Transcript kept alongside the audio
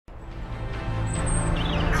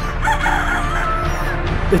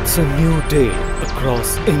It's a new day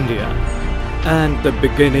across India and the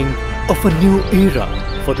beginning of a new era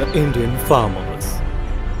for the Indian farmers.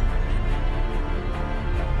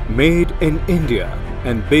 Made in India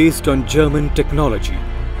and based on German technology,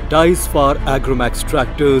 Deutz Fahr Agromaxx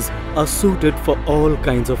tractors are suited for all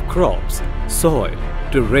kinds of crops, soil,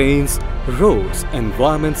 terrains, roads,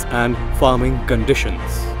 environments and farming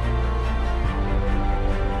conditions.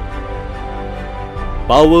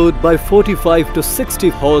 Powered by 45 to 60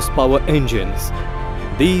 horsepower engines,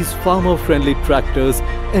 these farmer-friendly tractors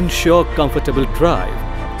ensure comfortable drive,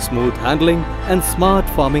 smooth handling and smart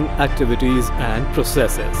farming activities and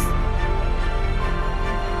processes.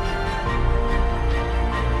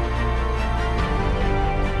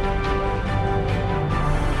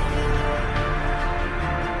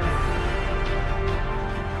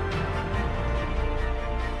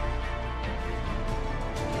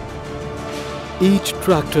 Each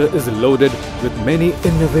tractor is loaded with many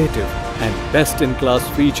innovative and best-in-class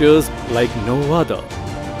features like no other.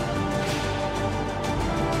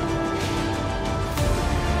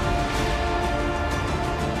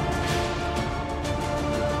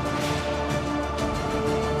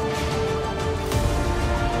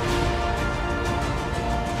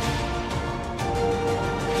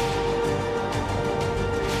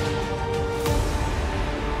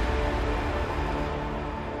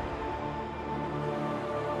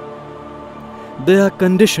 They are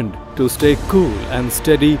conditioned to stay cool and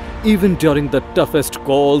steady even during the toughest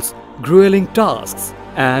calls, grueling tasks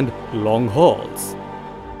and long hauls.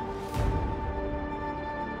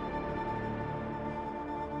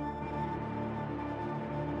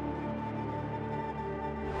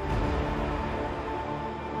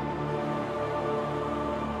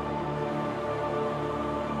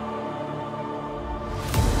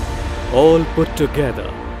 All put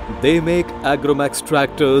together, they make Agromaxx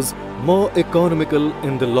tractors more economical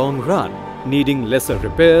in the long run, needing lesser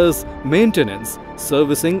repairs, maintenance,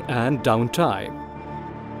 servicing and downtime.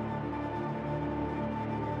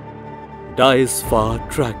 Deutz Fahr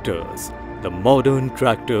tractors, the modern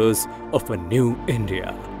tractors of a new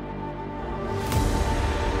India.